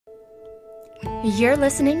You're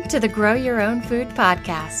listening to the Grow Your Own Food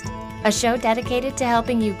podcast, a show dedicated to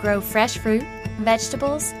helping you grow fresh fruit,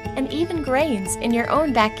 vegetables, and even grains in your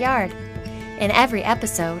own backyard. In every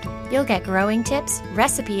episode, you'll get growing tips,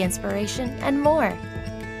 recipe inspiration, and more.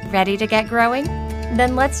 Ready to get growing?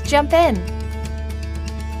 Then let's jump in.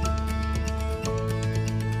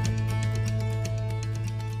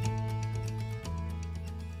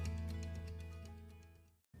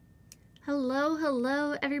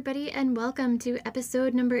 Hello, everybody, and welcome to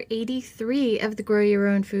episode number 83 of the Grow Your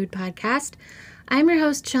Own Food podcast. I'm your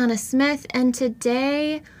host, Shauna Smith, and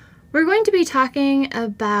today we're going to be talking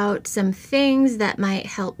about some things that might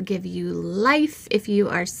help give you life if you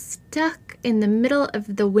are stuck in the middle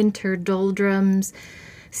of the winter doldrums,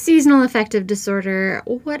 seasonal affective disorder,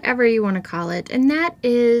 whatever you want to call it, and that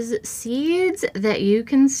is seeds that you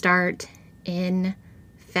can start in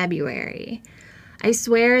February. I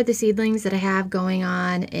swear the seedlings that I have going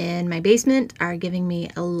on in my basement are giving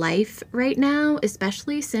me a life right now,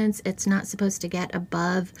 especially since it's not supposed to get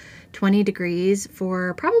above 20 degrees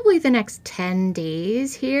for probably the next 10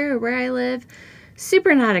 days here where I live.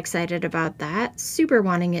 Super not excited about that, super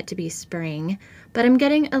wanting it to be spring, but I'm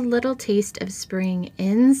getting a little taste of spring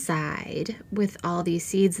inside with all these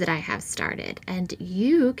seeds that I have started, and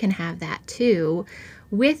you can have that too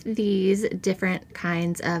with these different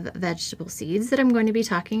kinds of vegetable seeds that I'm going to be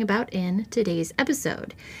talking about in today's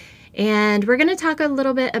episode. And we're going to talk a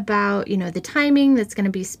little bit about, the timing that's going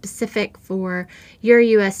to be specific for your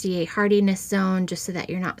USDA hardiness zone, just so that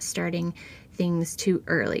you're not starting things too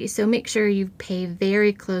early. So make sure you pay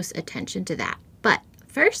very close attention to that. But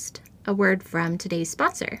first, a word from today's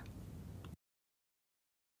sponsor.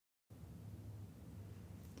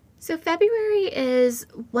 So February is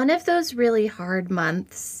one of those really hard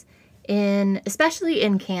months especially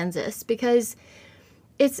in Kansas, because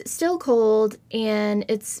it's still cold and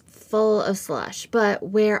it's full of slush. But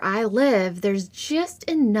where I live, there's just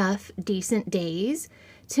enough decent days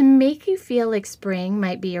to make you feel like spring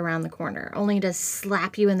might be around the corner, only to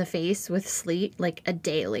slap you in the face with sleet like a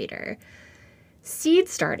day later. Seed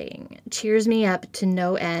starting cheers me up to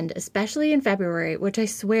no end, especially in February, which I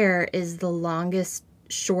swear is the longest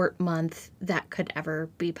short month that could ever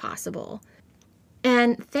be possible.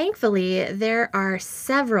 And thankfully, there are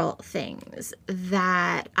several things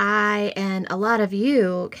that I and a lot of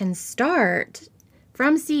you can start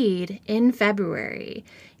from seed in February.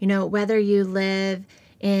 Whether you live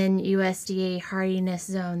in USDA hardiness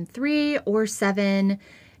zone 3 or 7,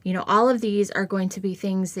 all of these are going to be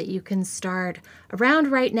things that you can start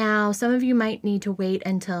around right now. Some of you might need to wait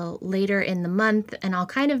until later in the month, and I'll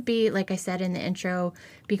kind of be, like I said in the intro,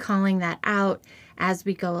 be calling that out as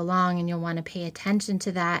we go along, and you'll want to pay attention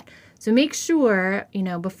to that. So make sure,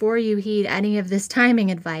 before you heed any of this timing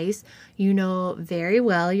advice, you know very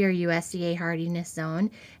well your USDA hardiness zone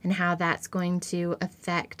and how that's going to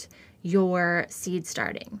affect your seed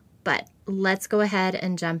starting. But let's go ahead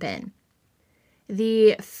and jump in.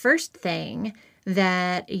 The first thing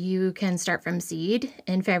that you can start from seed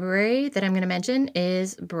in February that I'm going to mention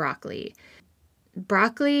is broccoli.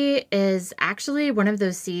 Broccoli is actually one of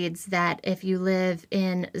those seeds that if you live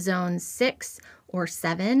in zone 6 or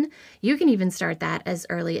 7, you can even start that as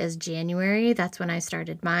early as January. That's when I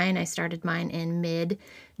started mine. I started mine in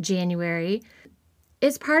mid-January.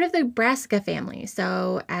 It's part of the brassica family.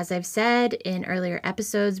 So as I've said in earlier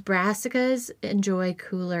episodes, brassicas enjoy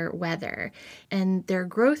cooler weather, and their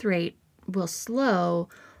growth rate will slow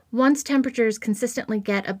once temperatures consistently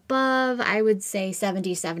get above, I would say,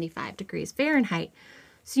 70, 75 degrees Fahrenheit.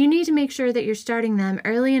 So you need to make sure that you're starting them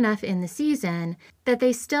early enough in the season that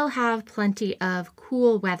they still have plenty of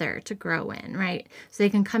cool weather to grow in, right? So they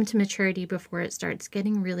can come to maturity before it starts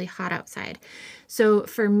getting really hot outside. So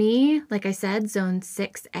for me, like I said, zone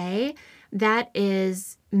 6A, that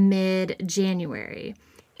is mid-January.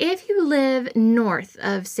 If you live north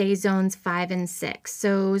of, say, zones 5 and 6,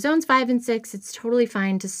 so zones 5 and 6, it's totally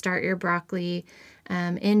fine to start your broccoli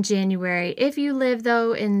in January. If you live,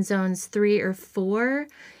 though, in zones 3 or 4,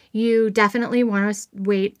 you definitely want to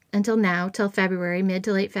wait until now, till February, mid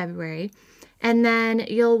to late February. And then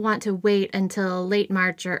you'll want to wait until late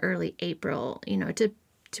March or early April,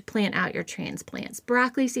 to plant out your transplants.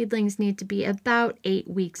 Broccoli seedlings need to be about 8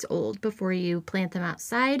 weeks old before you plant them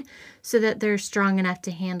outside so that they're strong enough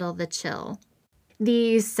to handle the chill.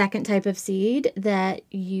 The second type of seed that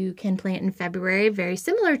you can plant in February, very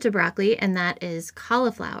similar to broccoli, and that is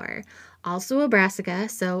cauliflower. Also a brassica,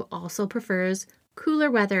 so also prefers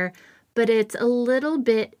cooler weather, but it's a little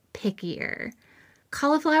bit pickier.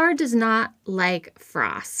 Cauliflower does not like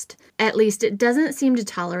frost. At least it doesn't seem to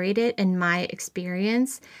tolerate it in my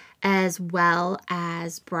experience. as well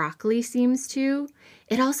as broccoli seems to.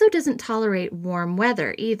 It also doesn't tolerate warm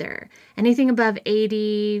weather either. Anything above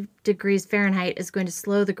 80 degrees Fahrenheit is going to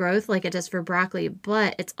slow the growth like it does for broccoli,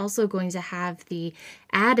 but it's also going to have the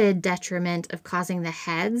added detriment of causing the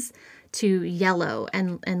heads to yellow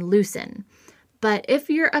and loosen. But if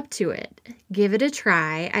you're up to it, give it a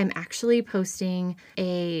try. I'm actually posting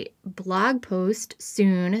a blog post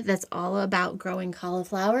soon that's all about growing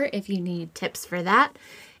cauliflower if you need tips for that.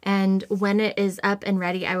 And when it is up and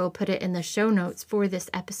ready, I will put it in the show notes for this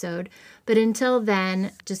episode. But until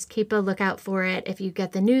then, just keep a lookout for it. If you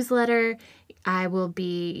get the newsletter, I will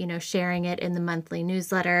be, sharing it in the monthly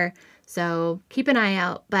newsletter. So keep an eye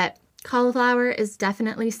out. But cauliflower is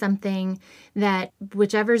definitely something that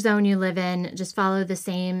whichever zone you live in, just follow the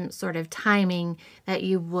same sort of timing that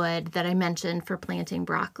you would that I mentioned for planting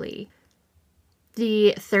broccoli.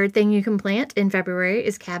 The third thing you can plant in February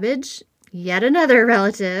is cabbage. Yet another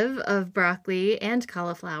relative of broccoli and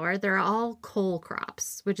cauliflower. They're all cole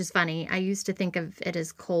crops, which is funny. I used to think of it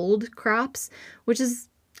as cold crops, which is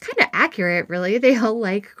kind of accurate, really. They all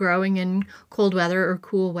like growing in cold weather or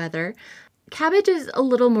cool weather. Cabbage is a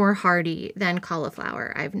little more hardy than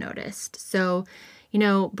cauliflower, I've noticed. So,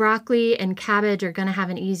 broccoli and cabbage are going to have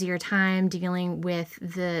an easier time dealing with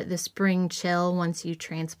the spring chill once you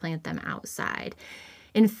transplant them outside.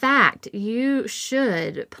 In fact, you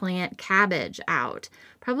should plant cabbage out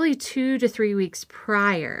probably 2 to 3 weeks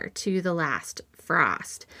prior to the last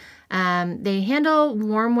frost. They handle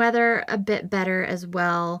warm weather a bit better as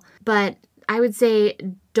well, but I would say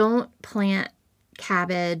don't plant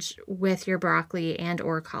cabbage with your broccoli and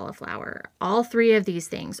or cauliflower. All three of these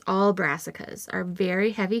things, all brassicas, are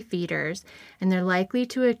very heavy feeders and they're likely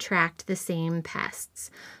to attract the same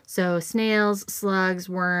pests. So snails, slugs,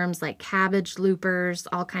 worms like cabbage loopers,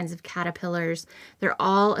 all kinds of caterpillars, they're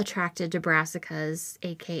all attracted to brassicas,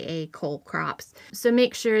 aka cole crops. So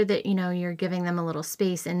make sure that you're giving them a little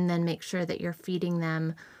space and then make sure that you're feeding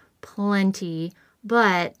them plenty,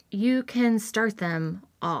 but you can start them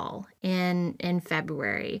all in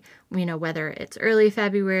February. Whether it's early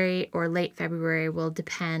February or late February will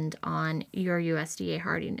depend on your USDA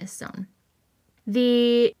hardiness zone.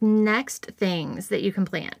 The next things that you can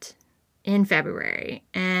plant in February,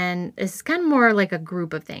 and this is kind of more like a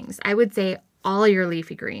group of things, I would say all your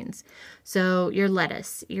leafy greens. So your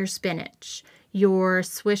lettuce, your spinach, your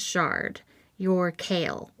Swiss chard, your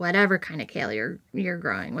kale, whatever kind of kale you're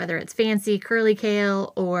growing, whether it's fancy curly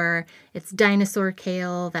kale or it's dinosaur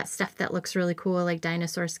kale, that stuff that looks really cool like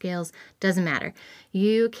dinosaur scales, doesn't matter.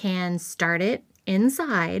 You can start it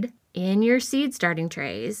inside in your seed starting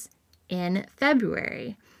trays in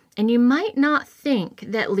February. And you might not think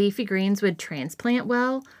that leafy greens would transplant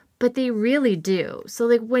well, but they really do.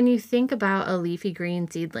 So when you think about a leafy green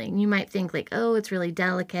seedling, you might think oh, it's really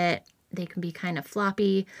delicate. They can be kind of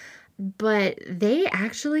floppy. But they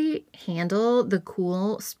actually handle the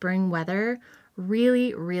cool spring weather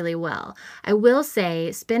really, really well. I will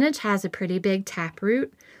say spinach has a pretty big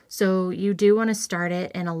taproot, so you do want to start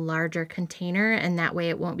it in a larger container, and that way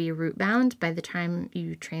it won't be root bound by the time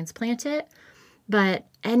you transplant it. But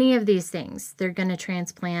any of these things, they're going to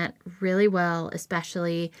transplant really well,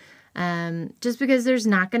 especially just because there's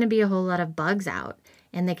not going to be a whole lot of bugs out,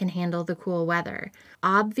 and they can handle the cool weather.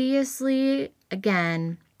 Obviously,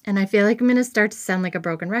 again, and I feel like I'm going to start to sound like a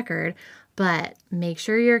broken record, but make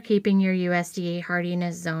sure you're keeping your USDA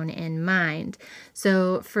hardiness zone in mind.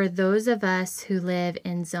 So for those of us who live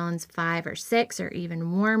in zones 5 or 6 or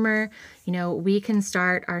even warmer, we can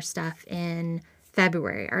start our stuff in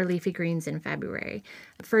February, our leafy greens in February.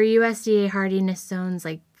 For USDA hardiness zones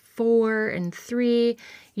like 4 and 3,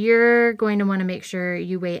 you're going to want to make sure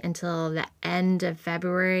you wait until the end of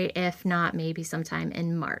February, if not maybe sometime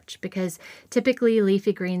in March, because typically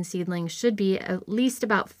leafy green seedlings should be at least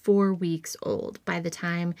about 4 weeks old by the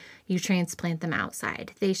time you transplant them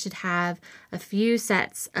outside. They should have a few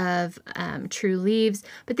sets of true leaves,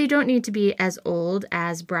 but they don't need to be as old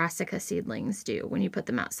as brassica seedlings do when you put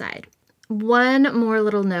them outside. One more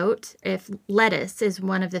little note, if lettuce is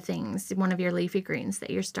one of the things, one of your leafy greens that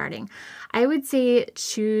you're starting, I would say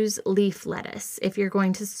choose leaf lettuce if you're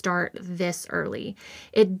going to start this early.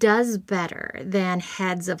 It does better than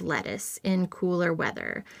heads of lettuce in cooler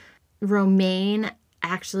weather. Romaine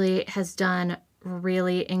actually has done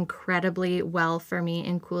really incredibly well for me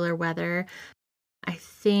in cooler weather. I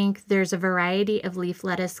think there's a variety of leaf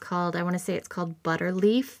lettuce called butter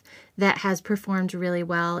leaf that has performed really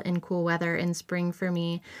well in cool weather in spring for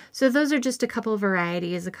me. So those are just a couple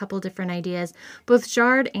varieties, a couple different ideas. Both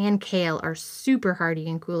chard and kale are super hardy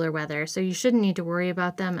in cooler weather, so you shouldn't need to worry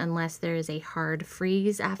about them unless there is a hard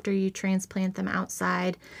freeze after you transplant them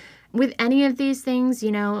outside. With any of these things,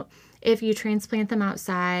 if you transplant them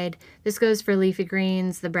outside, this goes for leafy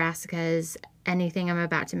greens, the brassicas, anything I'm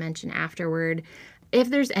about to mention afterward. If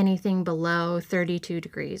there's anything below 32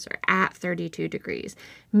 degrees or at 32 degrees,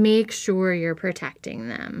 make sure you're protecting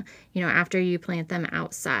them, after you plant them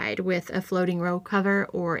outside with a floating row cover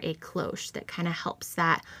or a cloche that kind of helps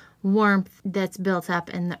that warmth that's built up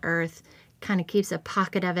in the earth, kind of keeps a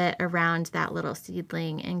pocket of it around that little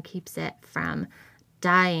seedling and keeps it from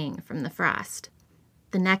dying from the frost.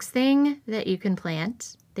 The next thing that you can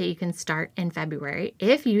plant, that you can start in February,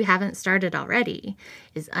 if you haven't started already,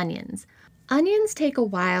 is onions. Onions take a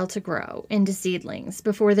while to grow into seedlings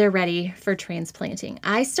before they're ready for transplanting.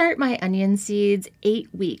 I start my onion seeds 8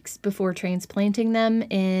 weeks before transplanting them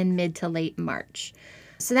in mid to late March.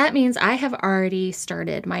 So that means I have already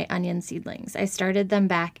started my onion seedlings. I started them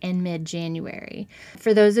back in mid-January.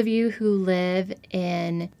 For those of you who live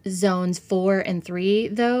in zones 4 and 3,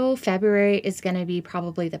 though, February is going to be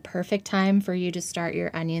probably the perfect time for you to start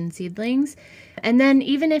your onion seedlings. And then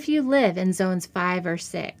even if you live in zones 5 or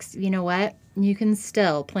 6, you know what? You can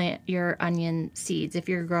still plant your onion seeds if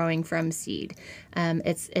you're growing from seed.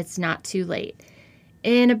 It's not too late.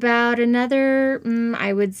 In about another,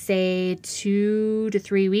 I would say 2 to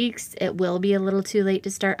 3 weeks, it will be a little too late to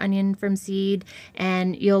start onion from seed,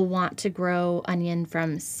 and you'll want to grow onion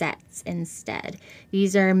from sets instead.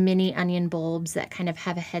 These are mini onion bulbs that kind of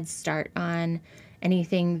have a head start on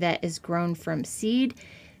anything that is grown from seed.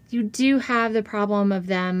 You do have the problem of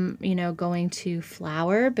them, going to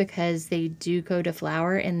flower, because they do go to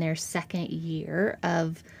flower in their second year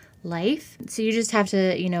of life. So you just have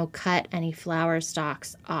to, cut any flower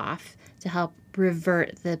stalks off to help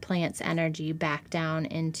revert the plant's energy back down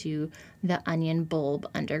into the onion bulb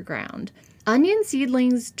underground. Onion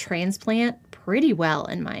seedlings transplant pretty well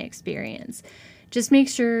in my experience. Just make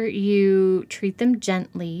sure you treat them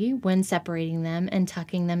gently when separating them and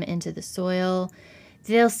tucking them into the soil.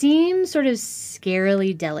 They'll seem sort of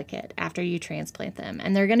scarily delicate after you transplant them,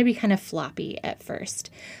 and they're going to be kind of floppy at first.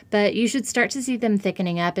 But you should start to see them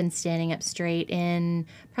thickening up and standing up straight in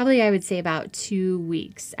probably, I would say, about 2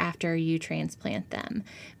 weeks after you transplant them.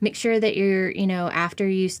 Make sure that you're, after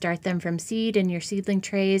you start them from seed in your seedling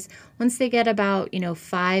trays, once they get about,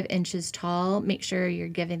 5 inches tall, make sure you're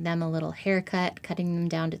giving them a little haircut, cutting them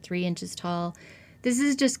down to 3 inches tall. This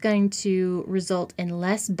is just going to result in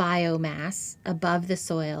less biomass above the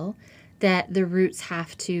soil that the roots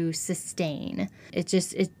have to sustain. It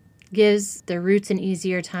gives the roots an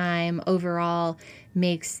easier time. Overall,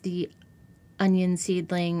 makes the onion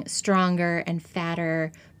seedling stronger and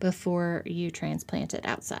fatter before you transplant it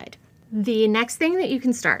outside. The next thing that you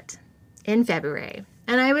can start in February,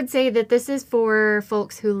 and I would say that this is for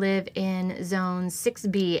folks who live in zones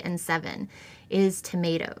 6B and 7, is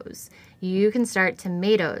tomatoes. You can start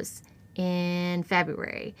tomatoes in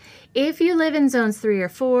February. If you live in zones 3 or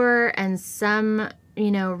 4 and some,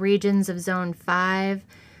 regions of zone 5,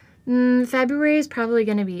 February is probably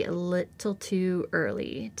going to be a little too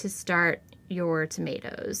early to start your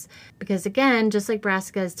tomatoes. Because again, just like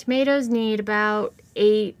brassicas, tomatoes need about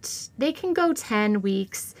 8, they can go 10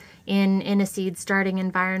 weeks in a seed starting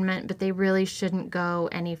environment, but they really shouldn't go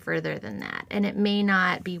any further than that. And it may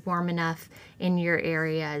not be warm enough in your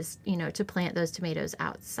areas, to plant those tomatoes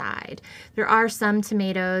outside. There are some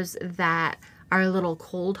tomatoes that are a little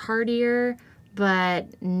cold hardier, but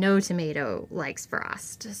no tomato likes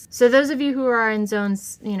frost. So those of you who are in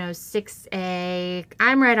zones, 6A,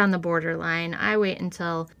 I'm right on the borderline. I wait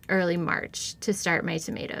until early March to start my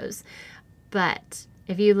tomatoes. But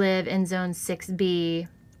if you live in zone 6B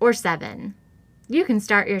or 7, you can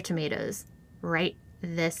start your tomatoes right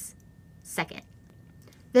this second.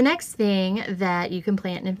 The next thing that you can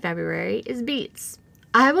plant in February is beets.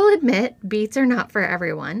 I will admit, beets are not for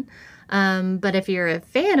everyone. But if you're a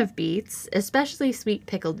fan of beets, especially sweet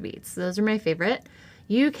pickled beets, those are my favorite,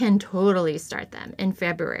 you can totally start them in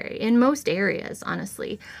February in most areas,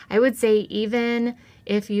 honestly. I would say even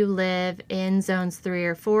if you live in zones 3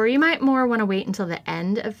 or 4, you might more want to wait until the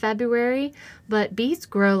end of February, but beets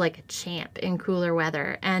grow like a champ in cooler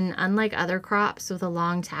weather, and unlike other crops with a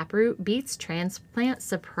long taproot, beets transplant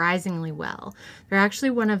surprisingly well. They're actually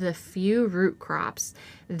one of the few root crops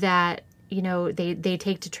that they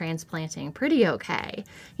take to transplanting pretty okay.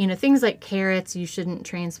 Things like carrots you shouldn't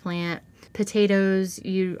transplant. Potatoes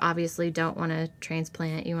you obviously don't want to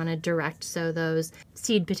transplant. You want to direct sow those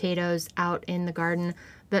seed potatoes out in the garden.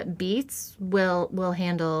 but beets will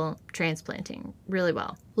handle transplanting really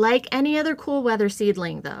well. Like any other cool weather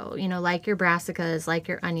seedling though, like your brassicas, like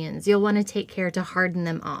your onions, you'll want to take care to harden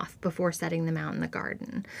them off before setting them out in the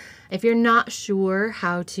garden. If you're not sure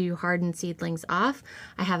how to harden seedlings off,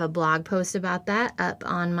 I have a blog post about that up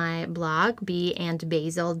on my blog,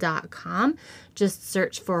 beeandbasil.com. Just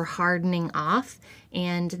search for hardening off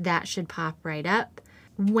and that should pop right up.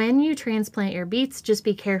 When you transplant your beets, just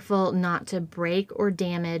be careful not to break or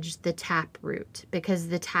damage the taproot, because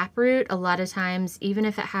the taproot, a lot of times, even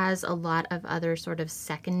if it has a lot of other sort of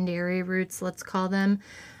secondary roots, let's call them,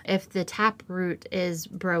 if the taproot is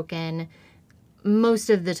broken,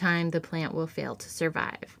 most of the time the plant will fail to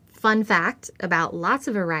survive. Fun fact about lots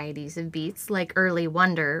of varieties of beets, like Early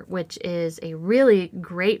Wonder, which is a really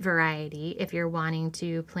great variety if you're wanting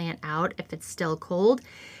to plant out if it's still cold,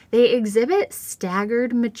 they exhibit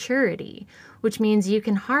staggered maturity, which means you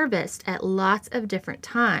can harvest at lots of different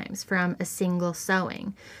times from a single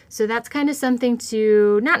sowing. So that's kind of something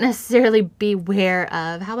to not necessarily be aware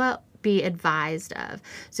of. How about be advised of?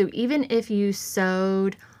 So even if you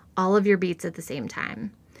sowed all of your beets at the same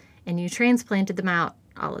time and you transplanted them out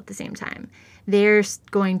all at the same time, they're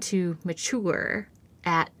going to mature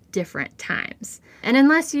at different times. And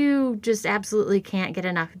unless you just absolutely can't get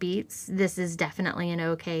enough beets, this is definitely an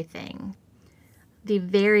okay thing. The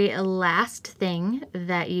very last thing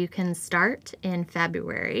that you can start in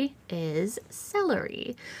February is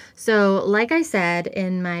celery. So, like I said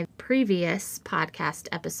in my previous podcast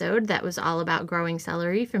episode that was all about growing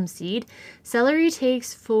celery from seed, celery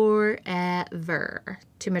takes forever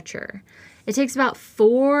to mature. It takes about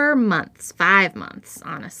 4 months, 5 months,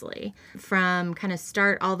 honestly, from kind of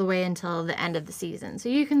start all the way until the end of the season. So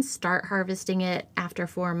you can start harvesting it after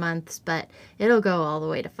 4 months, but it'll go all the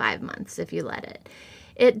way to 5 months if you let it.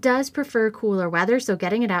 It does prefer cooler weather, so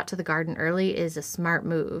getting it out to the garden early is a smart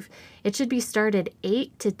move. It should be started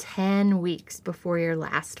 8 to 10 weeks before your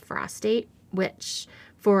last frost date, which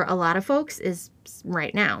for a lot of folks is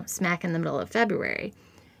right now, smack in the middle of February.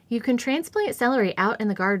 You can transplant celery out in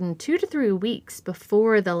the garden 2 to 3 weeks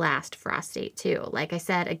before the last frost date too. Like I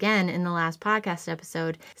said, again, in the last podcast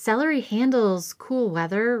episode, celery handles cool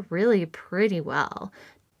weather really pretty well.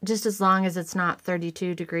 Just as long as it's not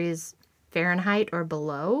 32 degrees Fahrenheit or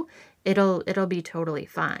below, it'll be totally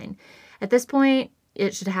fine. At this point,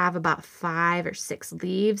 it should have about 5 or 6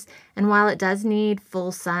 leaves. And while it does need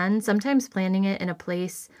full sun, sometimes planting it in a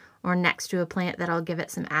place or next to a plant that'll give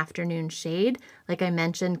it some afternoon shade, like I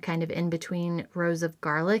mentioned, kind of in between rows of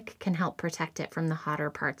garlic, can help protect it from the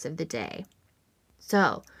hotter parts of the day.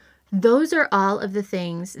 So those are all of the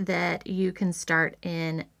things that you can start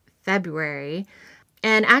in February.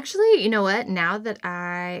 And actually, you know what? Now that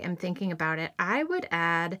I am thinking about it, I would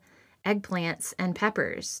add eggplants and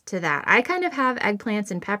peppers to that. I kind of have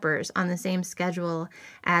eggplants and peppers on the same schedule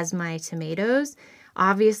as my tomatoes.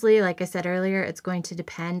 Obviously, like I said earlier, it's going to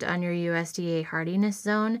depend on your USDA hardiness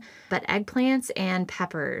zone, but eggplants and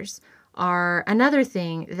peppers are another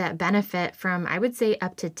thing that benefit from, I would say,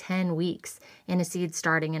 up to 10 weeks in a seed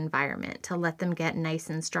starting environment to let them get nice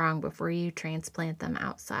and strong before you transplant them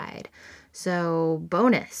outside. So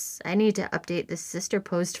bonus, I need to update the sister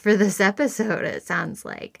post for this episode, it sounds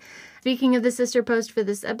like. Speaking of the sister post for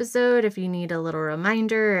this episode, if you need a little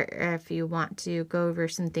reminder, or if you want to go over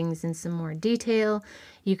some things in some more detail,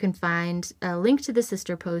 you can find a link to the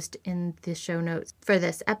sister post in the show notes for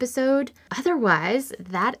this episode. Otherwise,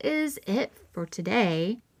 that is it for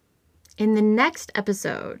today. In the next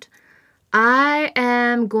episode, I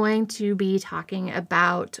am going to be talking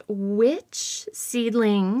about which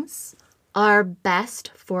seedlings are best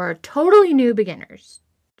for totally new beginners,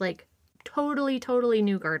 like totally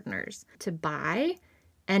new gardeners to buy,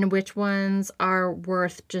 and which ones are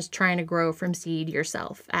worth just trying to grow from seed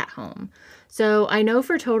yourself at home. So I know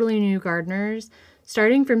for totally new gardeners,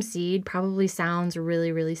 starting from seed probably sounds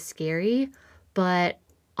really scary, but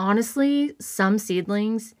honestly, some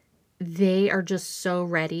seedlings, they are just so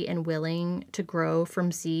ready and willing to grow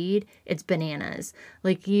from seed. It's bananas.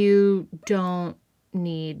 Like, you don't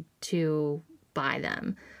need to buy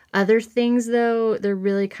them. Other things, though, they're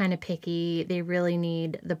really kind of picky. They really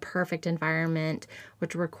need the perfect environment,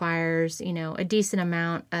 which requires, a decent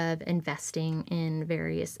amount of investing in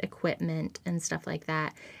various equipment and stuff like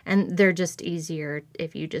that. And they're just easier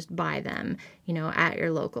if you just buy them, at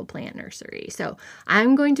your local plant nursery. So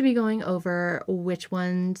I'm going to be going over which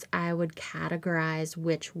ones I would categorize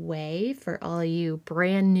which way for all you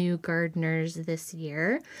brand new gardeners this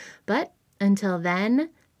year. But until then,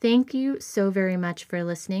 Thank you so very much for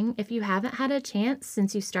listening. If you haven't had a chance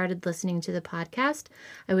since you started listening to the podcast,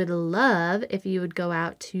 I would love if you would go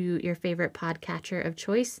out to your favorite podcatcher of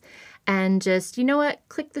choice and just,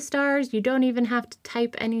 click the stars. You don't even have to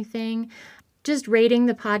type anything. Just rating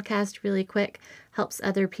the podcast really quick helps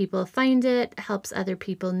other people find it, helps other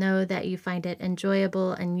people know that you find it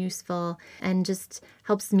enjoyable and useful, and just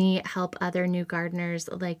helps me help other new gardeners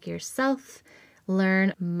like yourself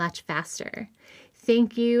learn much faster.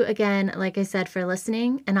 Thank you again, like I said, for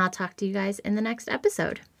listening, and I'll talk to you guys in the next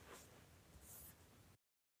episode.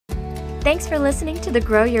 Thanks for listening to the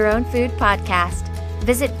Grow Your Own Food podcast.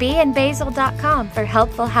 Visit beeandbasil.com for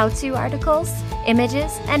helpful how-to articles,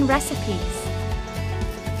 images, and recipes.